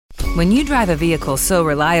When you drive a vehicle so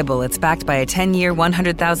reliable it's backed by a 10-year,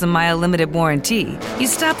 100,000-mile limited warranty, you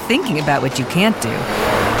stop thinking about what you can't do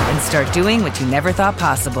and start doing what you never thought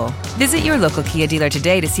possible. Visit your local Kia dealer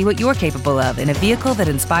today to see what you're capable of in a vehicle that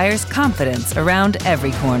inspires confidence around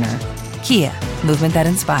every corner. Kia, movement that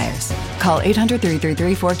inspires. Call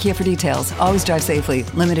 800-333-4KIA for details. Always drive safely.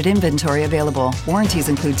 Limited inventory available. Warranties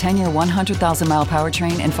include 10-year 100,000-mile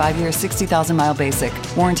powertrain and 5-year 60,000-mile basic.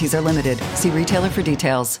 Warranties are limited. See retailer for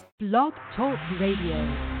details. Blog Talk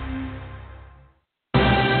Radio.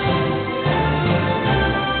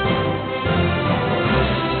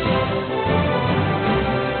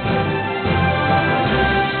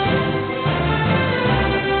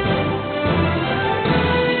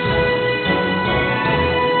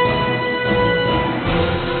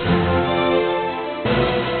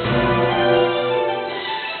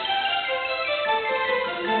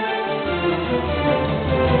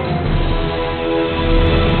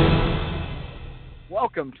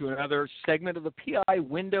 Welcome to another segment of the PI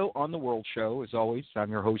Window on the World show. As always,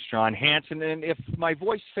 I'm your host, John Hanson, and if my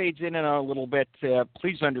voice fades in and out a little bit,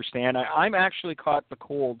 please understand. I'm actually caught the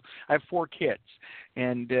cold. I have 4 kids,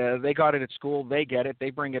 and they got it at school. They get it. They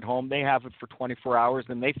bring it home. They have it for 24 hours,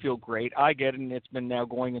 and they feel great. I get it, and it's been now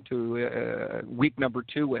going into week number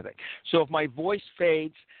 2 with it. So if my voice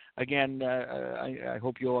fades, again, I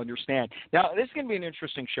hope you'll understand. Now, this is going to be an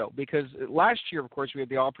interesting show because last year, of course, we had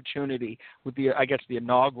the opportunity with the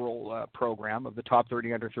inaugural program of the Top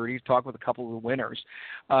 30 Under 30 to talk with a couple of the winners.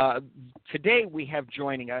 Today, we have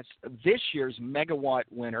joining us this year's Megawatt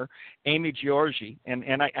winner, Amy Georgi,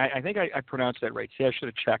 and I think I pronounced that right. See, I should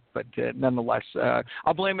have checked, but nonetheless,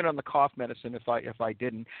 I'll blame it on the cough medicine if I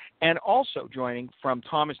didn't. And also joining from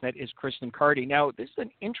Thomasnet is Kristen Carty. Now, this is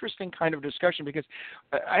an interesting kind of discussion because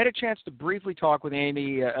I had a chance to briefly talk with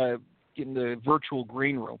Amy in the virtual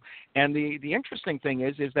green room. And the interesting thing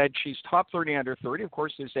is that she's top 30 under 30. Of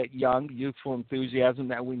course, there's that young, youthful enthusiasm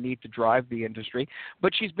that we need to drive the industry.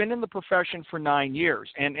 But she's been in the profession for 9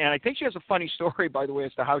 years. And I think she has a funny story, by the way,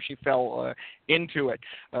 as to how she fell into it.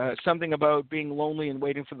 Something about being lonely and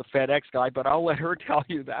waiting for the FedEx guy, but I'll let her tell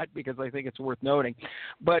you that because I think it's worth noting.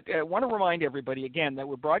 But I want to remind everybody, again, that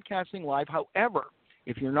we're broadcasting live. However,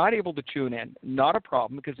 if you're not able to tune in, not a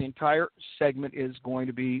problem because the entire segment is going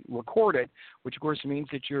to be recorded, which of course means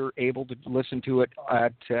that you're able to listen to it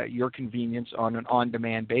at your convenience on an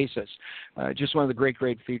on-demand basis. Just one of the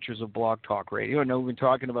great features of Blog Talk Radio. I know we've been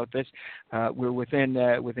talking about this. We're within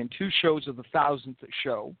 2 shows of the 1,000th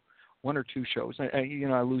show. 1 or 2 shows.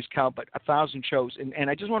 I lose count, but 1,000 shows. And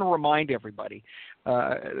I just want to remind everybody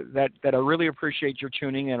that I really appreciate your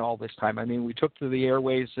tuning in all this time. I mean, we took to the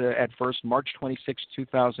airways at first, March 26,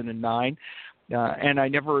 2009. And I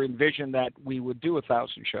never envisioned that we would do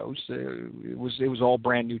 1,000 shows. It was all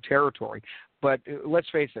brand new territory. But let's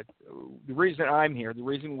face it, the reason I'm here, the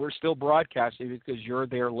reason we're still broadcasting is because you're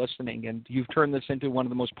there listening, and you've turned this into one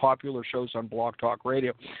of the most popular shows on Blog Talk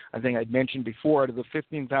Radio. I think I'd mentioned before, out of the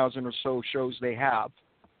 15,000 or so shows they have,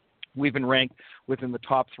 we've been ranked within the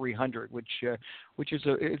top 300, which is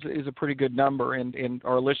a pretty good number, and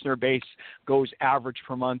our listener base goes average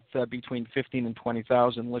per month between 15 and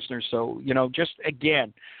 20,000 listeners. So, just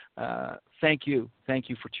again, thank you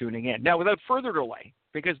for tuning in. Now, without further delay,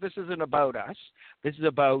 because this isn't about us, this is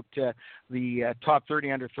about the Top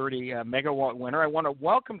 30 Under 30 Megawatt winner, I want to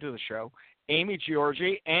welcome to the show Amy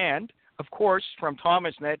Georgi and, of course, from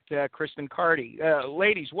Thomasnet, Kristen Carty.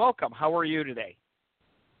 Ladies, welcome. How are you today?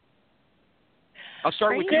 I'll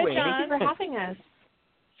start with you, Amy. Thank you for having us.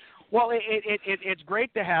 Well, it's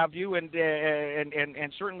great to have you and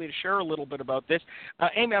certainly to share a little bit about this.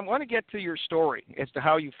 Amy, I want to get to your story as to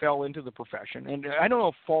how you fell into the profession. And I don't know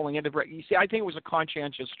if falling into it, you see, I think it was a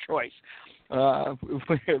conscientious choice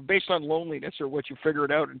based on loneliness or what you figured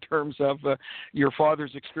out in terms of your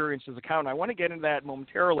father's experience as a accountant. I want to get into that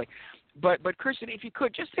momentarily. But Kristen, if you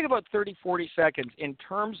could, just take about 30, 40 seconds in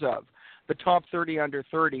terms of the top 30 under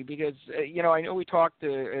 30, because, I know we talked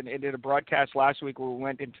and did a broadcast last week where we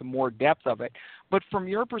went into more depth of it. But from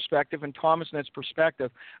your perspective and Thomasnet's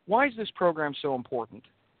perspective, why is this program so important?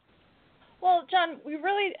 Well, John, we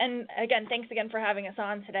really, and again, thanks again for having us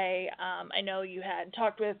on today. I know you had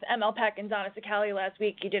talked with ML Peck and Donna Sicali last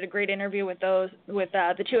week. You did a great interview with the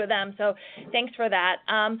 2 of them, so thanks for that.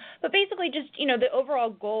 But basically just, the overall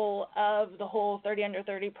goal of the whole 30 Under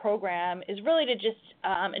 30 program is really to just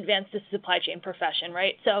advance the supply chain profession,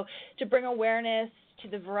 right? So to bring awareness to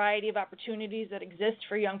the variety of opportunities that exist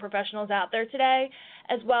for young professionals out there today,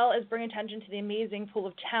 as well as bring attention to the amazing pool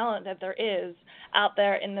of talent that there is out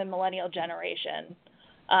there in the millennial generation.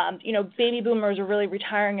 Baby boomers are really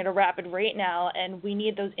retiring at a rapid rate now, and we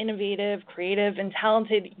need those innovative, creative, and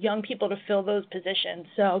talented young people to fill those positions.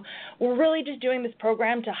 So we're really just doing this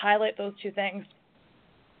program to highlight those two things.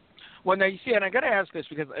 Well, now you see, and I got to ask this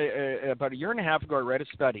because about a year and a half ago I read a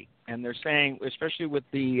study, and they're saying, especially with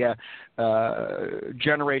the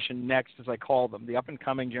GenerationNext, as I call them, the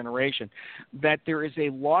up-and-coming generation, that there is a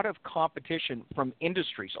lot of competition from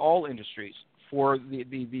industries, all industries, for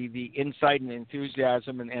the insight and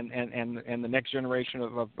enthusiasm and the next generation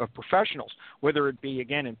of professionals, whether it be,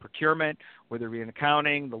 again, in procurement, whether it be in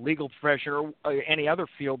accounting, the legal profession, or any other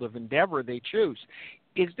field of endeavor they choose.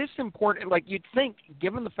 Is this important? Like, you'd think,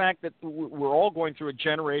 given the fact that we're all going through a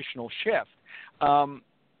generational shift,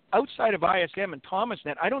 outside of ISM and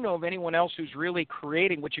ThomasNet, I don't know of anyone else who's really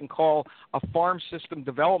creating what you can call a farm system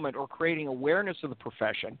development or creating awareness of the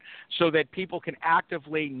profession so that people can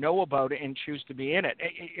actively know about it and choose to be in it.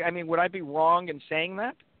 I mean, would I be wrong in saying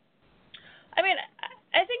that? I mean,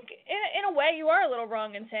 I think in a way you are a little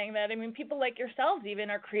wrong in saying that. I mean, people like yourselves even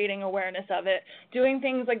are creating awareness of it, doing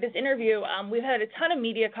things like this interview. We've had a ton of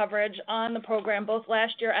media coverage on the program both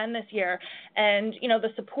last year and this year, and the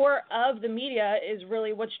support of the media is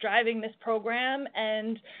really what's driving this program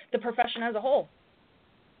and the profession as a whole.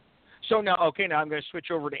 So now I'm going to switch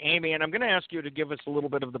over to Amy, and I'm going to ask you to give us a little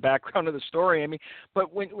bit of the background of the story, Amy.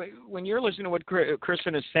 But when you're listening to what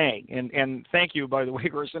Kristen is saying, and thank you, by the way,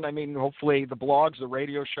 Kristen, I mean, hopefully the blogs, the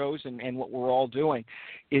radio shows, and what we're all doing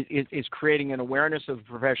is creating an awareness of the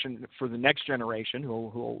profession for the next generation who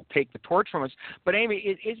will take the torch from us. But Amy,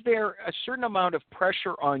 is there a certain amount of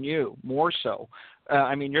pressure on you, more so?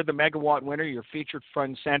 I mean, you're the Megawatt winner. You're featured front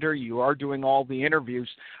and center. You are doing all the interviews,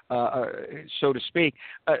 so to speak.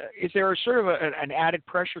 Is there a sort of an added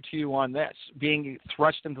pressure to you on this, being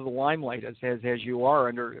thrust into the limelight as you are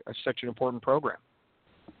under such an important program?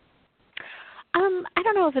 I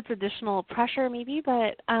don't know if it's additional pressure maybe,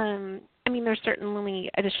 but I mean, there's certainly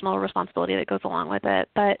additional responsibility that goes along with it.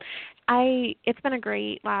 But it's been a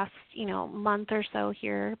great last, month or so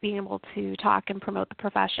here being able to talk and promote the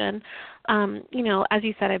profession. As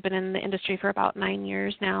you said, I've been in the industry for about 9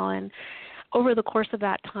 years now, and over the course of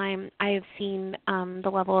that time, I have seen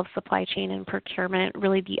the level of supply chain and procurement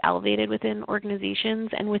really be elevated within organizations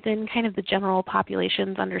and within kind of the general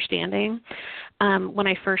population's understanding. When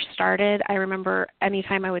I first started, I remember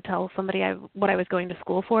anytime I would tell somebody what I was going to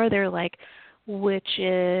school for, they're like, which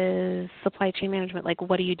is supply chain management? Like,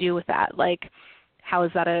 what do you do with that? Like, how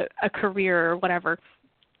is that a career or whatever?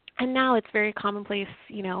 And now it's very commonplace,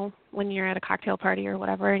 when you're at a cocktail party or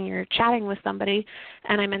whatever and you're chatting with somebody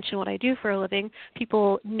and I mention what I do for a living,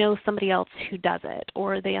 people know somebody else who does it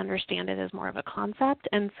or they understand it as more of a concept.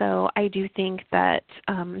 And so I do think that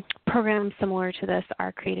programs similar to this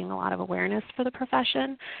are creating a lot of awareness for the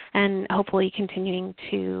profession and hopefully continuing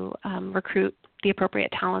to recruit the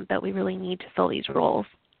appropriate talent that we really need to fill these roles.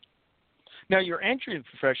 Now, your entry in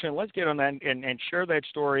the profession, let's get on that and share that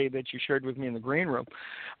story that you shared with me in the green room.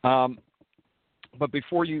 But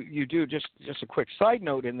before you do, just a quick side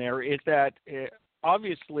note in there is that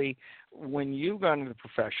obviously when you got into the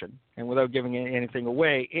profession, and without giving anything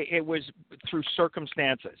away, it was through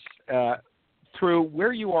circumstances. Through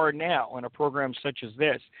where you are now in a program such as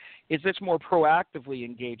this, is this more proactively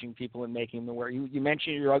engaging people and making them aware? You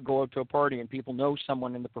mentioned you go out to a party and people know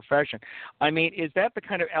someone in the profession. I mean, is that the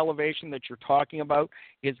kind of elevation that you're talking about?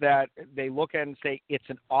 Is that they look at it and say it's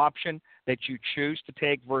an option that you choose to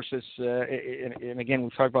take versus, and again,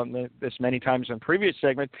 we've talked about this many times in previous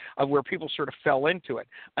segments, of where people sort of fell into it.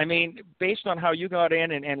 I mean, based on how you got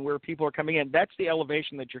in and where people are coming in, that's the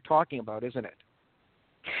elevation that you're talking about, isn't it?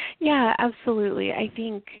 Yeah, absolutely. I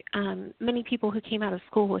think many people who came out of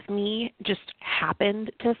school with me just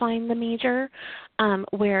happened to find the major,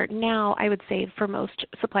 where now I would say for most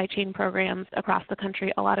supply chain programs across the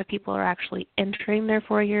country, a lot of people are actually entering their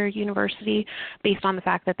four-year university based on the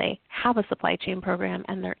fact that they have a supply chain program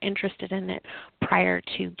and they're interested in it prior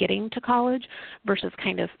to getting to college versus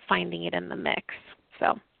kind of finding it in the mix.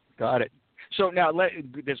 So. Got it. So now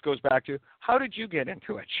this goes back to, how did you get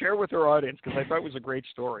into it? Share with our audience, because I thought it was a great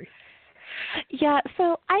story. Yeah,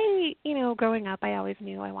 so I, growing up, I always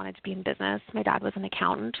knew I wanted to be in business. My dad was an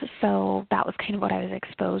accountant, so that was kind of what I was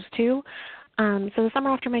exposed to. So the summer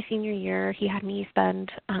after my senior year, he had me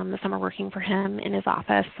spend the summer working for him in his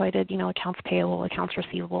office. So I did, accounts payable, accounts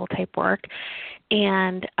receivable type work.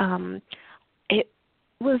 And it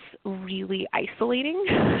was really isolating.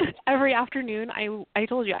 Every afternoon, I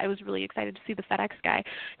told you I was really excited to see the FedEx guy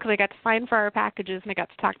because I got to sign for our packages and I got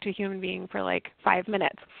to talk to a human being for like 5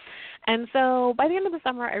 minutes. And so by the end of the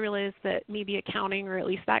summer, I realized that maybe accounting, or at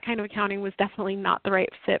least that kind of accounting, was definitely not the right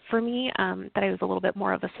fit for me, that I was a little bit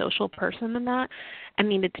more of a social person than that and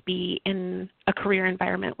needed to be in a career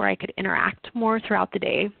environment where I could interact more throughout the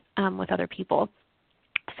day with other people.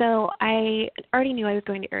 So I already knew I was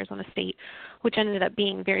going to Arizona State, which ended up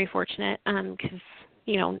being very fortunate because,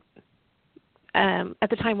 at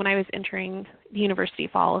the time when I was entering the university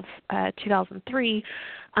fall of 2003,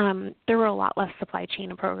 there were a lot less supply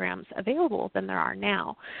chain programs available than there are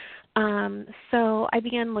now. So I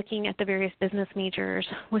began looking at the various business majors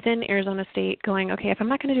within Arizona State going, okay, if I'm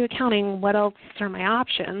not going to do accounting, what else are my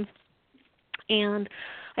options? And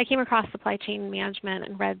I came across supply chain management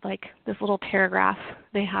and read like this little paragraph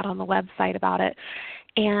they had on the website about it.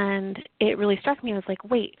 And it really struck me. I was like,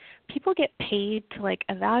 wait, people get paid to like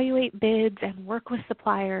evaluate bids and work with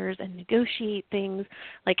suppliers and negotiate things.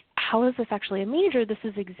 Like, how is this actually a major? This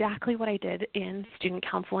is exactly what I did in student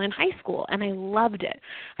council in high school, and I loved it.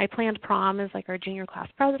 I planned prom as like our junior class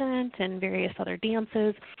president and various other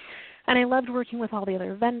dances. And I loved working with all the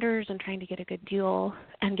other vendors and trying to get a good deal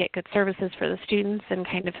and get good services for the students and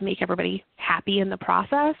kind of make everybody happy in the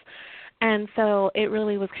process. And so it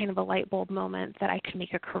really was kind of a light bulb moment that I could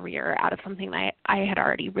make a career out of something that I had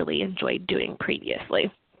already really enjoyed doing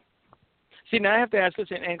previously. See, now I have to ask this,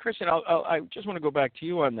 and Kristen, I just want to go back to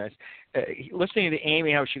you on this. Listening to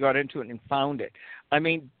Amy, how she got into it and found it. I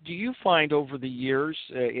mean, do you find over the years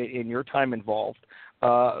in your time involved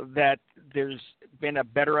that there's been a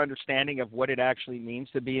better understanding of what it actually means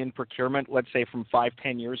to be in procurement, let's say from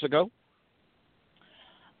 5-10 years ago?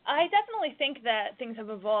 I definitely think that things have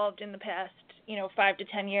evolved in the past, 5 to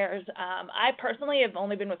 10 years. I personally have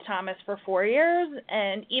only been with Thomas for 4 years,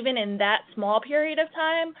 and even in that small period of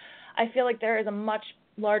time, I feel like there is a much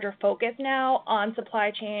larger focus now on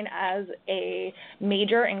supply chain as a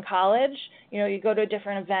major in college. You go to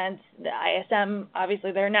different events, the ISM,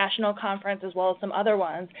 obviously their national conference as well as some other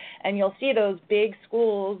ones, and you'll see those big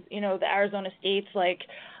schools, the Arizona States like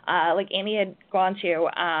Amy had gone to,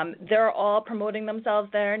 they're all promoting themselves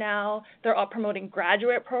there now. They're all promoting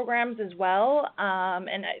graduate programs as well.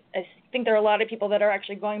 And I think there are a lot of people that are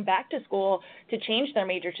actually going back to school to change their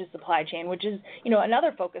major to supply chain, which is,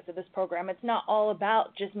 another focus of this program. It's not all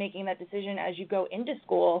about just making that decision as you go into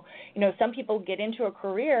school. Some people get into a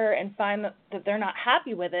career and find that they're not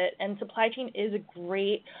happy with it, and supply chain is a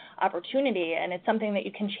great opportunity, and it's something that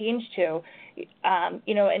you can change to,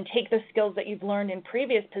 and take the skills that you've learned in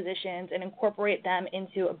previous positions and incorporate them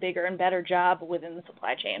into a bigger and better job within the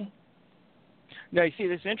supply chain. Now, you see,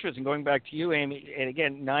 this is interesting. Going back to you, Amy, and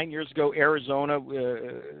again, 9 years ago, Arizona,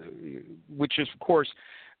 which is, of course,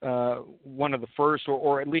 one of the first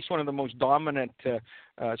or at least one of the most dominant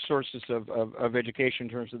sources of education in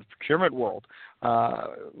terms of the procurement world,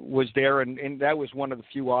 was there, and that was one of the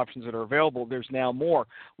few options that are available. There's now more.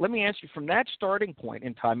 Let me ask you, from that starting point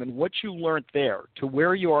in time and what you learned there to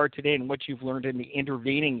where you are today and what you've learned in the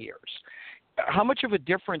intervening years, how much of a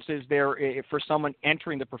difference is there for someone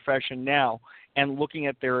entering the profession now and looking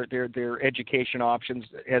at their education options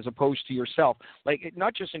as opposed to yourself? Like,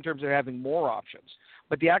 not just in terms of having more options,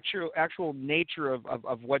 but the actual nature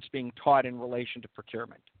of what's being taught in relation to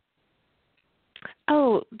procurement.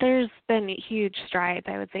 Oh, there's been huge strides,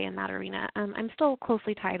 I would say, in that arena. I'm still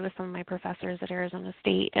closely tied with some of my professors at Arizona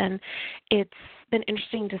State, and it's been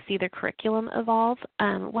interesting to see their curriculum evolve.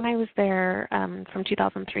 When I was there from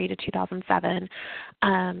 2003 to 2007,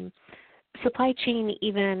 supply chain,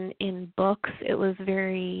 even in books, it was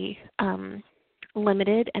very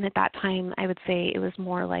limited, and at that time I would say it was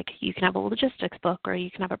more like you can have a logistics book, or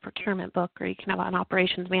you can have a procurement book, or you can have an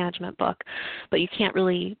operations management book, but you can't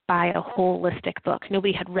really buy a holistic book.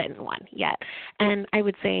 Nobody had written one yet. And I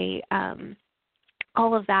would say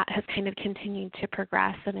all of that has kind of continued to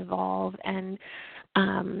progress and evolve, and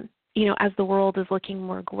as the world is looking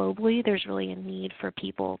more globally, there's really a need for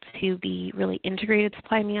people to be really integrated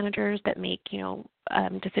supply managers that make,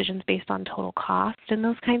 decisions based on total cost and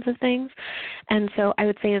those kinds of things. And so I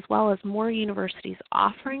would say, as well as more universities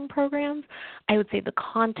offering programs, I would say the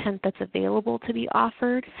content that's available to be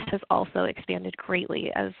offered has also expanded greatly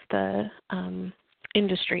as the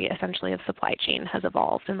industry, essentially, of supply chain has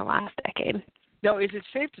evolved in the last decade. Now, is it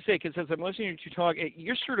safe to say, because as I'm listening to you talk,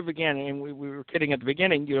 you're sort of, again, and we were kidding at the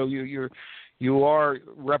beginning, you are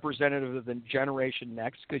representative of the Generation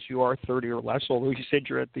Next because you are 30 or less, although you said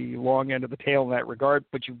you're at the long end of the tail in that regard,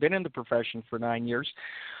 but you've been in the profession for 9 years.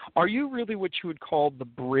 Are you really what you would call the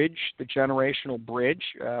bridge, the generational bridge,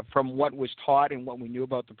 from what was taught and what we knew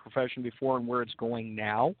about the profession before and where it's going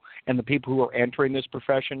now, and the people who are entering this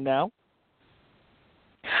profession now?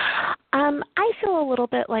 I feel a little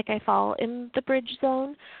bit like I fall in the bridge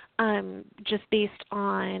zone, just based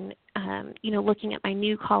on, looking at my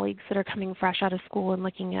new colleagues that are coming fresh out of school and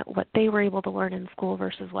looking at what they were able to learn in school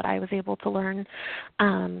versus what I was able to learn.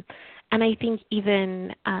 And I think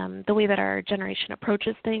even the way that our generation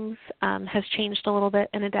approaches things has changed a little bit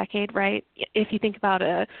in a decade, right? If you think about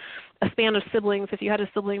a span of siblings, if you had a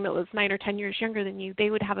sibling that was 9 or 10 years younger than you, they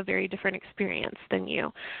would have a very different experience than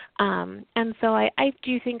you. And so I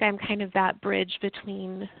do think I'm kind of that bridge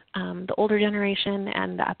between the older generation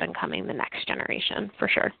and the up-and-coming, the next generation, for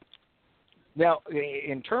sure. Now,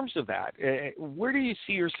 in terms of that, where do you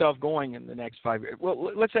see yourself going in the next 5 years?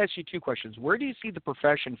 Well, let's ask you two questions. Where do you see the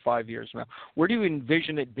profession 5 years from now? Where do you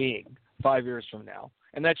envision it being 5 years from now?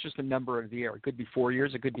 And that's just the number of the year. It could be 4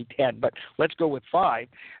 years, it could be 10, but let's go with 5.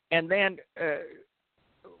 And then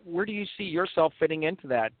where do you see yourself fitting into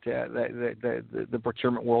that, the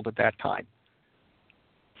procurement world at that time?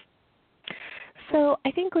 So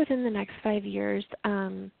I think within the next 5 years,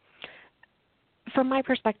 from my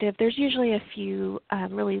perspective, there's usually a few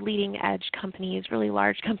really leading-edge companies, really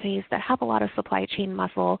large companies that have a lot of supply chain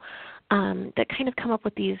muscle that kind of come up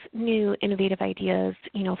with these new innovative ideas.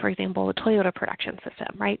 For example, the Toyota production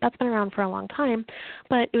system, right? That's been around for a long time,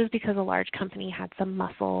 but it was because a large company had some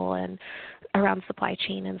muscle and around supply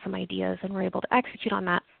chain and some ideas and were able to execute on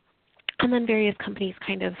that. And then various companies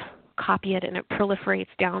kind of copy it, and it proliferates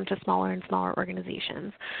down to smaller and smaller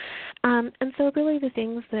organizations. And so really the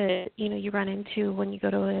things that, you run into when you go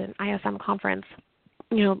to an ISM conference,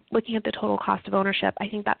 looking at the total cost of ownership, I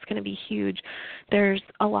think that's going to be huge. There's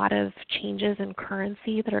a lot of changes in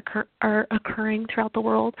currency that are occurring throughout the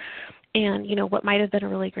world. And, what might have been a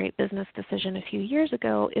really great business decision a few years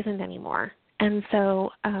ago isn't anymore. And so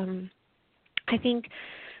I think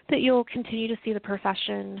that you'll continue to see the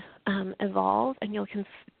profession evolve, and you'll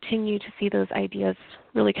continue to see those ideas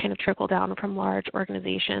really kind of trickle down from large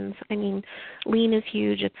organizations. I mean, lean is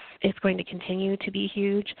huge. It's going to continue to be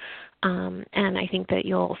huge, and I think that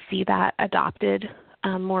you'll see that adopted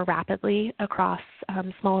more rapidly across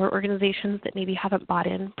smaller organizations that maybe haven't bought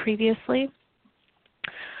in previously.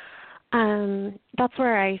 That's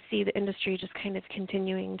where I see the industry just kind of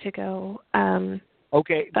continuing to go.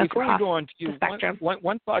 Okay, before you go on to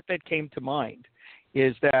one thought that came to mind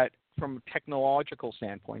is that from a technological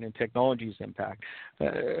standpoint and technology's impact,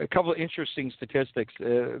 a couple of interesting statistics.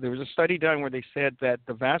 There was a study done where they said that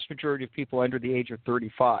the vast majority of people under the age of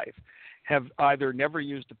 35 have either never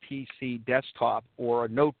used a PC desktop or a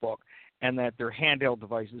notebook, and that they're handheld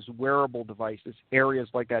devices, wearable devices, areas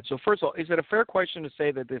like that. So first of all, is it a fair question to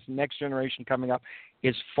say that this next generation coming up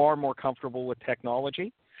is far more comfortable with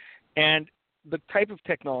technology? And the type of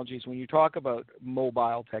technologies, when you talk about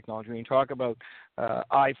mobile technology, when you talk about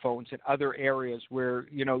iPhones and other areas where,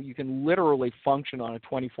 you can literally function on a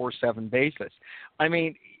 24/7 basis. I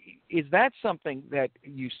mean, is that something that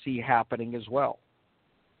you see happening as well?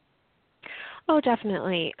 Oh,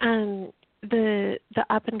 definitely. The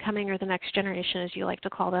up-and-coming, or the next generation, as you like to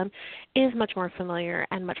call them, is much more familiar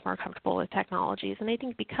and much more comfortable with technologies. And I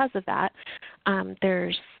think because of that,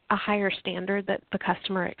 there's a higher standard that the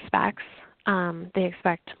customer expects. They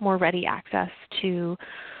expect more ready access to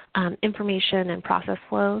information and process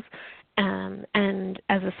flows. And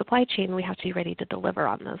as a supply chain, we have to be ready to deliver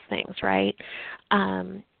on those things, right?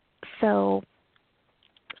 So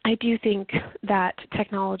I do think that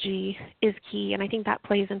technology is key, and I think that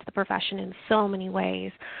plays into the profession in so many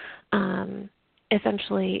ways.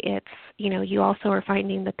 Essentially, it's, you also are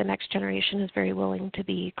finding that the next generation is very willing to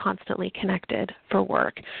be constantly connected for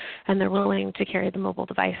work, and they're willing to carry the mobile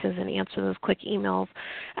devices and answer those quick emails,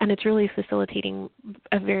 and it's really facilitating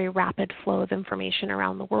a very rapid flow of information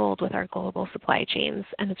around the world with our global supply chains,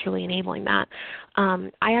 and it's really enabling that.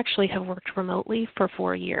 I actually have worked remotely for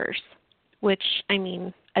 4 years, which,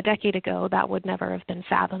 a decade ago, that would never have been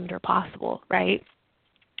fathomed or possible, right?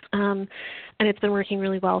 And it's been working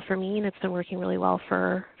really well for me, and it's been working really well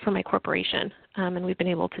for my corporation, and we've been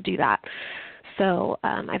able to do that. So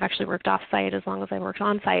I've actually worked off-site as long as I worked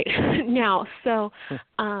on-site now. So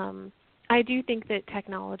I do think that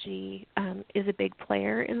technology is a big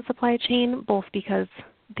player in supply chain, both because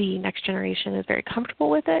the next generation is very comfortable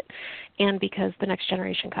with it, and because the next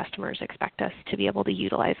generation customers expect us to be able to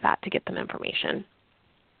utilize that to get them information.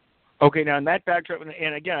 Okay, now in that backdrop,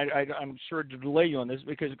 and again, I'm sure to delay you on this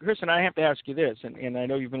because, Kristen, I have to ask you this, and I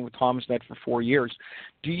know you've been with ThomasNet for 4 years.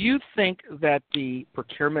 Do you think that the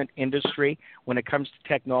procurement industry, when it comes to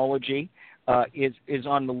technology, is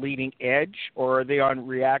on the leading edge, or are they on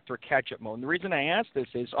react or catch-up mode? And the reason I ask this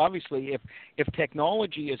is obviously if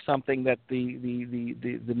technology is something that the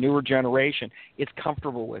newer generation is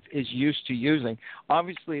comfortable with, is used to using,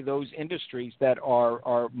 obviously those industries that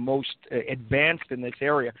are most advanced in this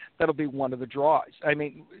area, that'll be one of the draws. I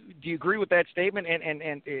mean, do you agree with that statement? And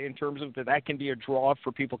in terms of that can be a draw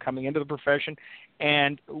for people coming into the profession,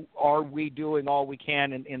 and are we doing all we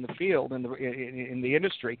can in the field in the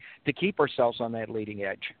industry to keep ourselves on that leading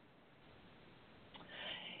edge?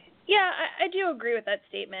 Yeah, I do agree with that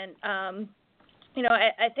statement.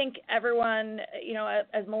 I think everyone,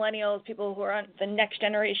 as millennials, people who are on the next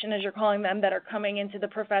generation, as you're calling them, that are coming into the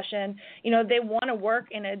profession, they want to work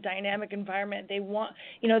in a dynamic environment. They want,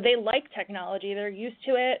 they like technology. They're used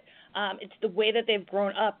to it. It's the way that they've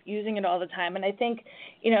grown up using it all the time. And I think,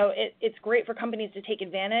 it's great for companies to take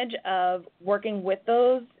advantage of working with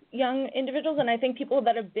those young individuals, and I think people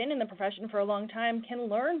that have been in the profession for a long time can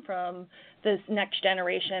learn from this next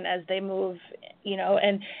generation as they move,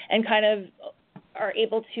 and kind of are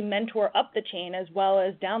able to mentor up the chain as well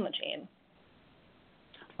as down the chain.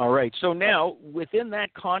 All right. So now, within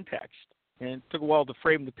that context, and it took a while to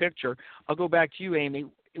frame the picture, I'll go back to you, Amy.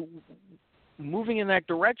 Moving in that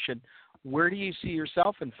direction, where do you see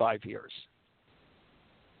yourself in 5 years?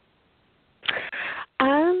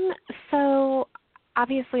 So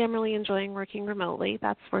obviously I'm really enjoying working remotely.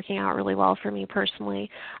 That's working out really well for me personally.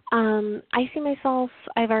 I see myself,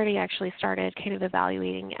 I've already actually started kind of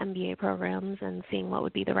evaluating MBA programs and seeing what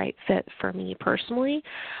would be the right fit for me personally.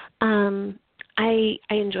 I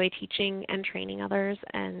enjoy teaching and training others,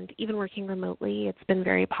 and even working remotely, it's been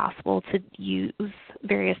very possible to use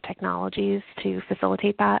various technologies to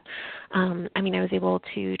facilitate that. I was able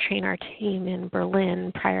to train our team in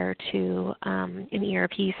Berlin prior to an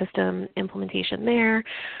ERP system implementation there.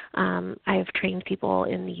 I've trained people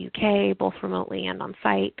in the UK, both remotely and on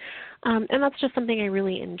site, and that's just something I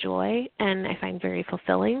really enjoy and I find very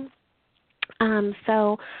fulfilling.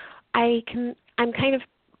 So I'm kind of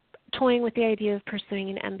toying with the idea of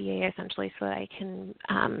pursuing an MBA essentially so that I can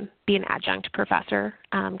be an adjunct professor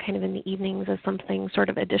kind of in the evenings as something sort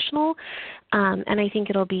of additional. And I think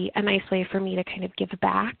it'll be a nice way for me to kind of give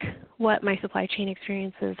back what my supply chain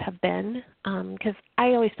experiences have been, because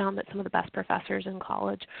I always found that some of the best professors in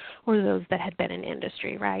college were those that had been in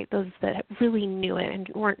industry, right? Those that really knew it and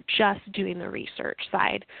weren't just doing the research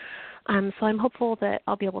side. So I'm hopeful that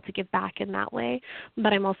I'll be able to give back in that way,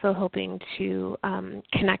 but I'm also hoping to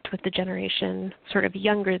connect with the generation sort of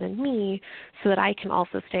younger than me so that I can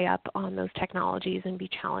also stay up on those technologies and be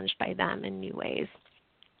challenged by them in new ways.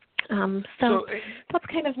 So that's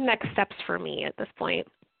kind of next steps for me at this point.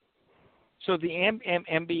 So the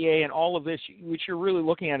MBA and all of this, which you're really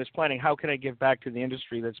looking at is planning, how can I give back to the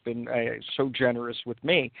industry that's been so generous with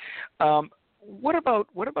me? What about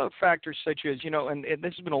factors such as, and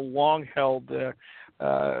this has been a long-held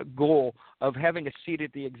goal of having a seat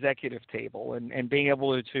at the executive table and being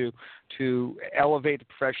able to elevate the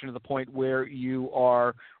profession to the point where you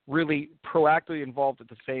are really proactively involved at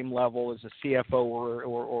the same level as a CFO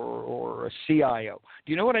or a CIO.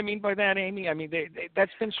 Do you know what I mean by that, Amy?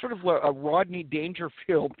 That's been sort of a Rodney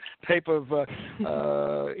Dangerfield type of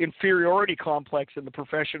inferiority complex in the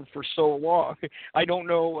profession for so long. I don't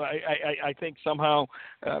know. I think somehow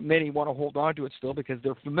many want to hold on to it still because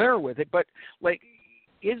they're familiar with it. But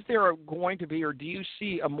is there going to be, or do you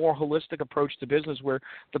see a more holistic approach to business where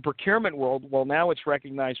the procurement world, well, now it's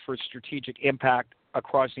recognized for its strategic impact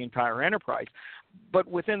across the entire enterprise, but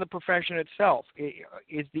within the profession itself,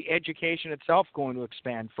 is the education itself going to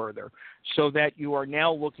expand further so that you are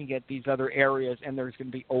now looking at these other areas and there's going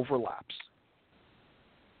to be overlaps?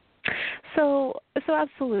 So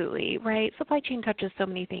absolutely, right? Supply chain touches so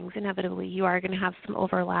many things. Inevitably, you are going to have some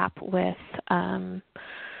overlap with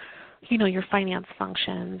your finance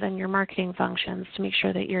functions and your marketing functions to make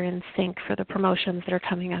sure that you're in sync for the promotions that are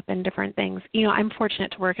coming up and different things. I'm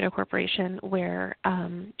fortunate to work at a corporation where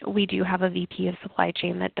we do have a VP of supply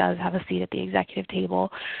chain that does have a seat at the executive table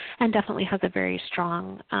and definitely has a very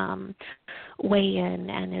strong weigh in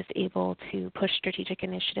and is able to push strategic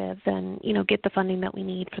initiatives and, get the funding that we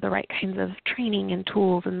need for the right kinds of training and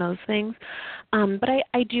tools and those things. But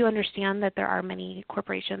I do understand that there are many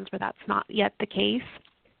corporations where that's not yet the case.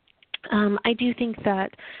 I do think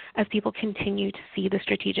that as people continue to see the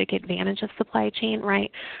strategic advantage of supply chain,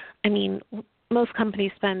 right? I mean, most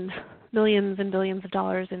companies spend millions and billions of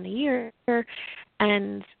dollars in the year,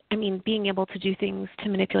 and I mean, being able to do things to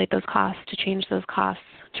manipulate those costs, to change those costs,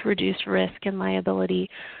 to reduce risk and liability,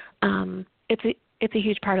 it's a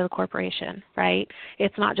huge part of the corporation, right?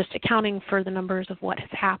 It's not just accounting for the numbers of what has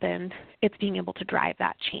happened, it's being able to drive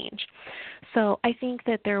that change. So I think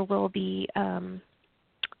that there will be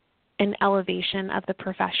an elevation of the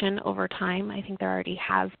profession over time. I think there already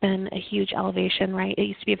has been a huge elevation, right? It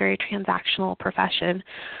used to be a very transactional profession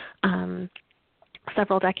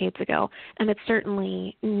several decades ago, and it's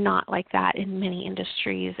certainly not like that in many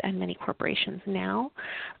industries and many corporations now.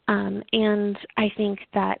 And I think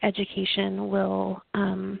that education will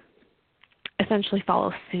essentially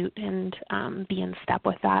follow suit and be in step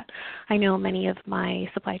with that. I know many of my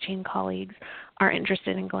supply chain colleagues are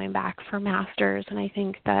interested in going back for masters, and I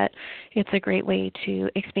think that it's a great way to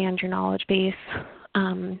expand your knowledge base,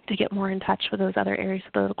 to get more in touch with those other areas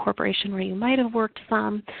of the corporation where you might have worked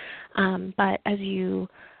some, but as you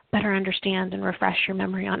better understand and refresh your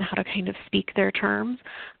memory on how to kind of speak their terms,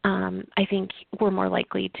 I think we're more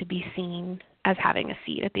likely to be seen as having a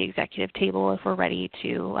seat at the executive table if we're ready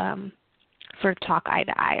to sort of talk eye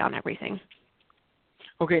to eye on everything.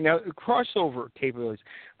 Okay, now crossover capabilities.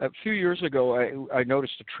 A few years ago, I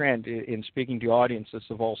noticed a trend in speaking to audiences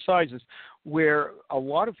of all sizes where a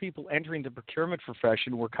lot of people entering the procurement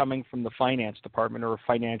profession were coming from the finance department or a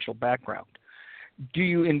financial background. Do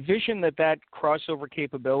you envision that crossover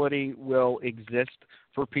capability will exist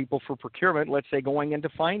for people for procurement, let's say going into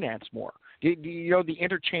finance more? Do you know the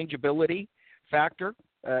interchangeability factor?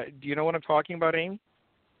 Do you know what I'm talking about, Amy?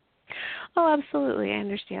 Oh, absolutely. I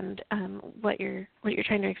understand what you're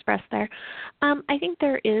trying to express there. I think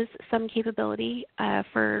there is some capability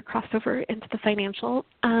for crossover into the financial.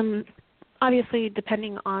 Obviously,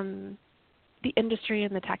 depending on the industry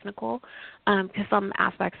and the technical, because some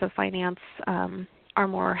aspects of finance are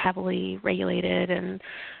more heavily regulated, and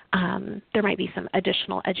there might be some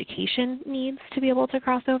additional education needs to be able to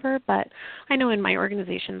cross over. But I know in my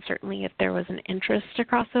organization, certainly if there was an interest to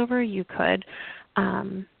cross over, you could.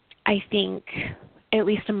 I think, at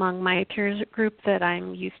least among my peers group that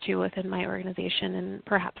I'm used to within my organization and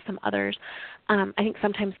perhaps some others, I think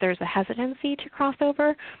sometimes there's a hesitancy to cross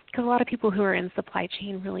over because a lot of people who are in supply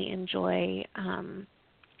chain really enjoy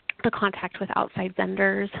the contact with outside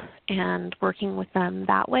vendors and working with them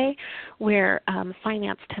that way, where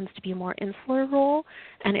finance tends to be a more insular role,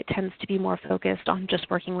 and it tends to be more focused on just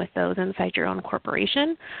working with those inside your own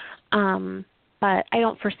corporation. But I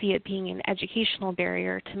don't foresee it being an educational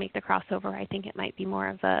barrier to make the crossover. I think it might be more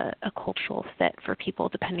of a cultural fit for people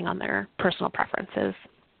depending on their personal preferences.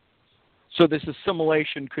 So this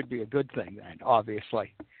assimilation could be a good thing then,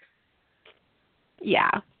 obviously. Yeah.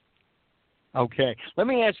 Okay. Let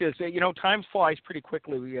me ask you this. You know, time flies pretty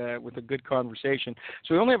quickly with a good conversation.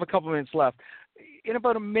 So we only have a couple minutes left. In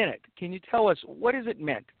about a minute, can you tell us what has it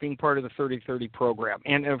meant being part of the 3030 program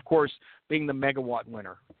and, of course, being the Megawatt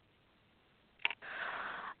winner?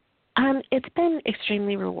 It's been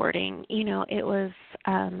extremely rewarding. You know, it was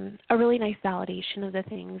a really nice validation of the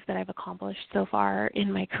things that I've accomplished so far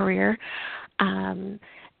in my career.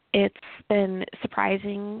 It's been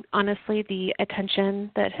surprising, honestly, the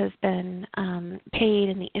attention that has been paid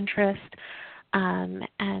and the interest,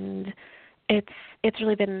 and it's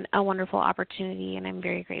really been a wonderful opportunity, and I'm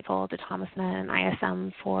very grateful to ThomasNet and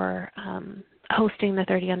ISM for hosting the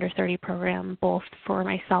 30 Under 30 program, both for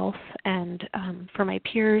myself and for my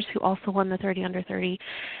peers who also won the 30 Under 30.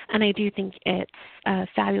 And I do think it's a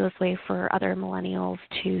fabulous way for other millennials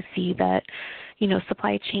to see that, you know,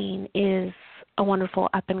 supply chain is a wonderful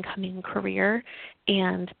up-and-coming career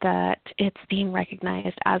and that it's being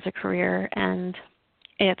recognized as a career, and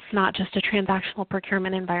it's not just a transactional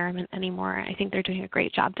procurement environment anymore. I think they're doing a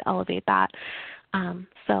great job to elevate that.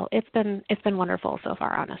 So it's been wonderful so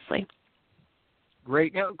far, honestly.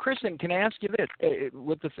 Great. Now, Kristen, can I ask you this?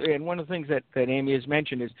 And one of the things that Amy has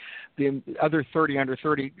mentioned is the other 30 under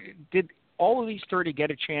 30. Did all of these 30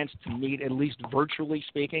 get a chance to meet, at least virtually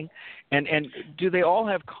speaking? And do they all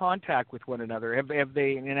have contact with one another? Have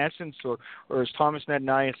they, in essence, or has ThomasNet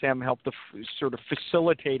and ISM helped to sort of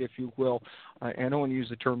facilitate, if you will, I don't want to use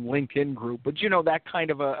the term LinkedIn group, but, you know, that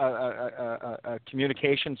kind of a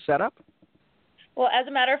communication setup? Well, as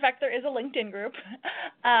a matter of fact, there is a LinkedIn group.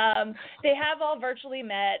 They have all virtually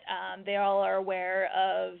met. They all are aware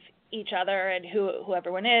of each other and who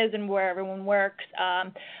everyone is and where everyone works.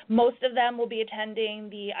 Most of them will be attending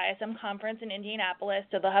the ISM conference in Indianapolis,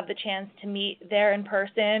 so they'll have the chance to meet there in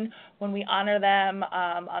person when we honor them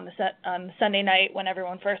on the Sunday night when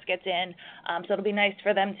everyone first gets in. So it'll be nice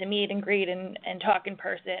for them to meet and greet and talk in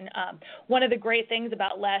person. One of the great things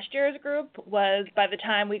about last year's group was by the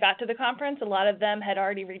time we got to the conference, a lot of them had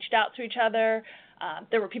already reached out to each other.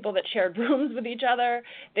 There were people that shared rooms with each other.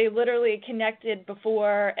 They literally connected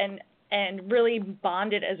before and really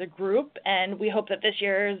bonded as a group, and we hope that this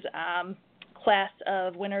year's class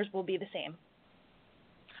of winners will be the same.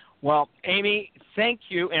 Well, Amy, thank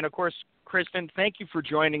you, and of course, Kristen, thank you for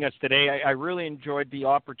joining us today. I really enjoyed the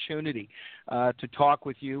opportunity to talk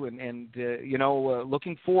with you, and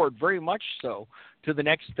looking forward very much so to the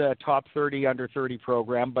next Top 30 Under 30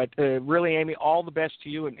 program. But really, Amy, all the best to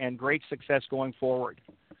you, and great success going forward.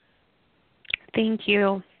 Thank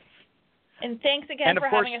you. And thanks again for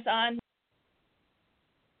having us on.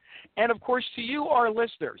 And, of course, to you, our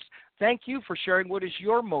listeners, thank you for sharing what is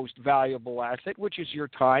your most valuable asset, which is your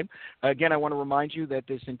time. Again, I want to remind you that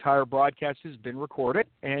this entire broadcast has been recorded,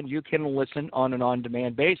 and you can listen on an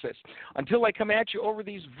on-demand basis. Until I come at you over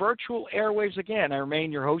these virtual airwaves again, I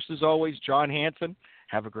remain your host, as always, John Hanson.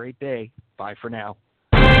 Have a great day. Bye for now.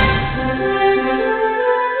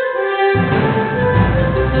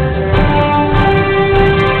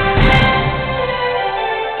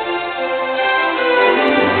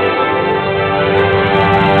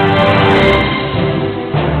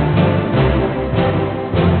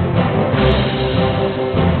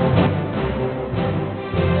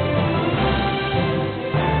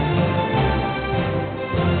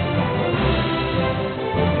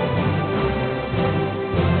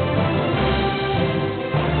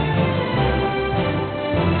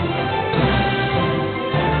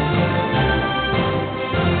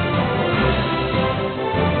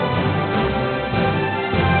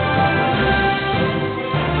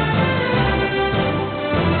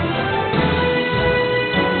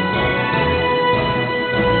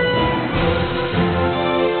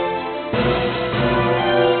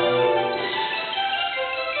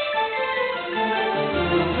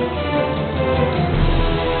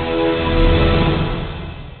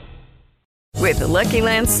 With the Lucky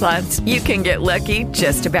Land Slots, you can get lucky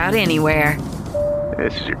just about anywhere.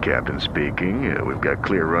 This is your captain speaking. We've got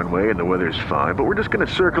clear runway and the weather's fine, but we're just going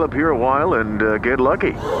to circle up here a while and get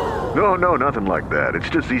lucky. No, nothing like that. It's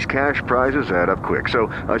just these cash prizes add up quick. So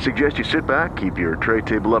I suggest you sit back, keep your tray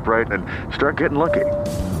table upright, and start getting lucky.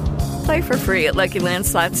 Play for free at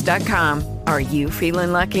LuckyLandSlots.com. Are you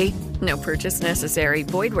feeling lucky? No purchase necessary.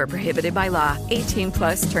 Void where prohibited by law.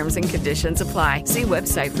 18+ terms and conditions apply. See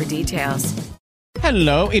website for details.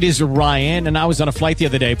 Hello, it is Ryan, and I was on a flight the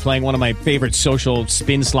other day playing one of my favorite social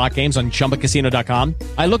spin slot games on ChumbaCasino.com.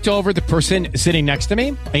 I looked over the person sitting next to me,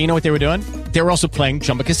 and you know what they were doing? They were also playing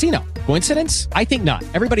Chumba Casino. Coincidence? I think not.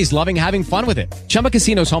 Everybody's loving having fun with it. Chumba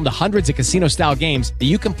Casino is home to hundreds of casino-style games that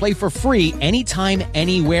you can play for free anytime,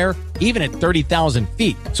 anywhere, even at 30,000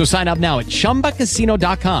 feet. So sign up now at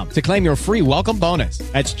ChumbaCasino.com to claim your free welcome bonus.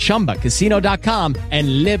 That's ChumbaCasino.com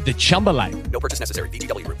and live the Chumba life. No purchase necessary.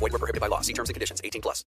 VGW. Void where prohibited by law. See terms and conditions. 18+.